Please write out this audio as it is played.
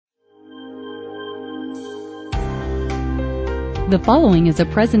The following is a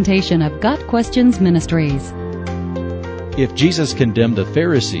presentation of Got Questions Ministries. If Jesus condemned the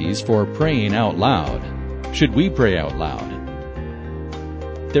Pharisees for praying out loud, should we pray out loud?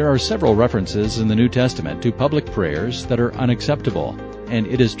 There are several references in the New Testament to public prayers that are unacceptable, and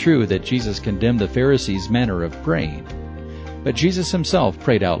it is true that Jesus condemned the Pharisees' manner of praying. But Jesus himself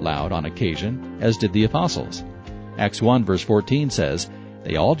prayed out loud on occasion, as did the apostles. Acts 1 verse 14 says,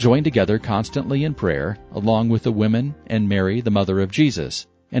 "They all joined together constantly in prayer, along with the women and Mary, the mother of Jesus,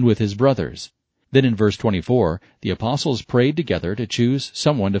 and with his brothers." Then in verse 24, the apostles prayed together to choose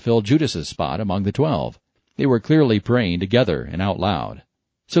someone to fill Judas's spot among the 12. They were clearly praying together and out loud.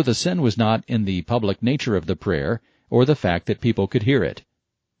 So the sin was not in the public nature of the prayer or the fact that people could hear it.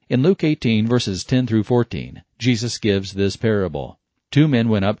 In Luke 18 verses 10 through 14, Jesus gives this parable. 2 men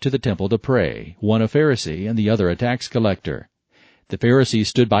went up to the temple to pray, one a Pharisee and the other a tax collector. The Pharisee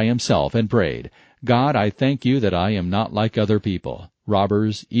stood by himself and prayed, "God, I thank you that I am not like other people,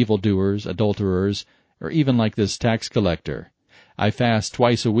 robbers, evildoers, adulterers, or even like this tax collector. I fast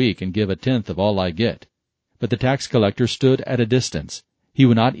twice a week and give a tenth of all I get." But the tax collector stood at a distance. He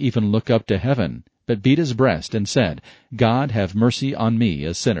would not even look up to heaven, but beat his breast and said, "God, have mercy on me,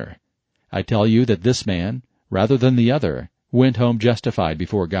 a sinner." I tell you that this man, rather than the other, went home justified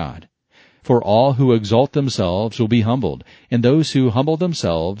before God. For all who exalt themselves will be humbled, and those who humble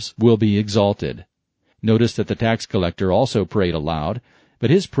themselves will be exalted. Notice that the tax collector also prayed aloud, but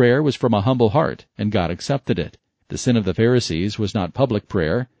his prayer was from a humble heart, and God accepted it. The sin of the Pharisees was not public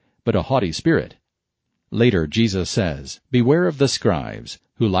prayer, but a haughty spirit. Later, Jesus says, "Beware of the scribes,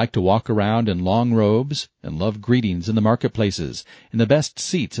 who like to walk around in long robes, and love greetings in the marketplaces, and the best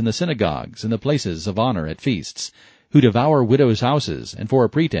seats in the synagogues, and the places of honor at feasts, who devour widows' houses, and for a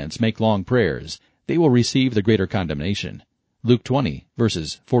pretense make long prayers. They will receive the greater condemnation." Luke 20,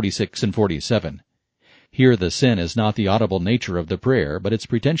 verses 46 and 47. Here the sin is not the audible nature of the prayer, but its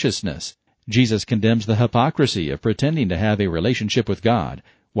pretentiousness. Jesus condemns the hypocrisy of pretending to have a relationship with God,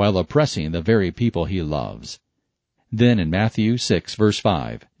 while oppressing the very people he loves. Then in Matthew 6, verse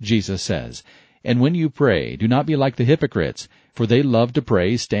 5, Jesus says, "And when you pray, do not be like the hypocrites, for they love to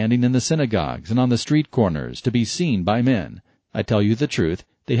pray standing in the synagogues and on the street corners to be seen by men. I tell you the truth,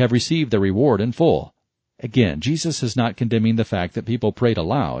 they have received their reward in full." Again, Jesus is not condemning the fact that people prayed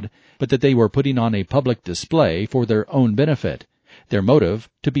aloud, but that they were putting on a public display for their own benefit. Their motive,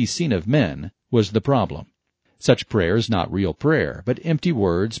 to be seen of men, was the problem. Such prayer is not real prayer, but empty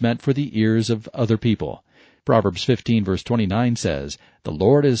words meant for the ears of other people. Proverbs 15 verse 29 says, "The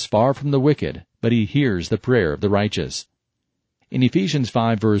Lord is far from the wicked, but he hears the prayer of the righteous." In Ephesians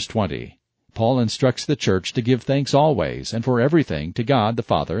 5 verse 20, Paul instructs the church to give thanks always and for everything to God the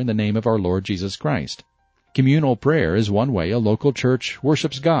Father in the name of our Lord Jesus Christ. Communal prayer is one way a local church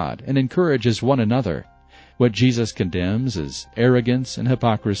worships God and encourages one another. What Jesus condemns is arrogance and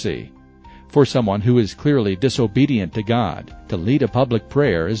hypocrisy. For someone who is clearly disobedient to God to lead a public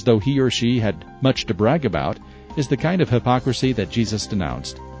prayer as though he or she had much to brag about is the kind of hypocrisy that Jesus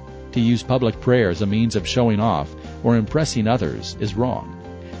denounced. To use public prayer as a means of showing off or impressing others is wrong.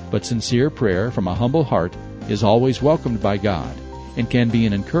 But sincere prayer from a humble heart is always welcomed by God and can be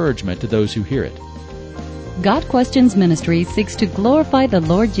an encouragement to those who hear it. Got Questions Ministry seeks to glorify the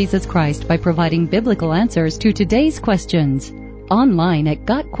Lord Jesus Christ by providing biblical answers to today's questions. Online at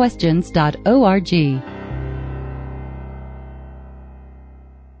gotquestions.org.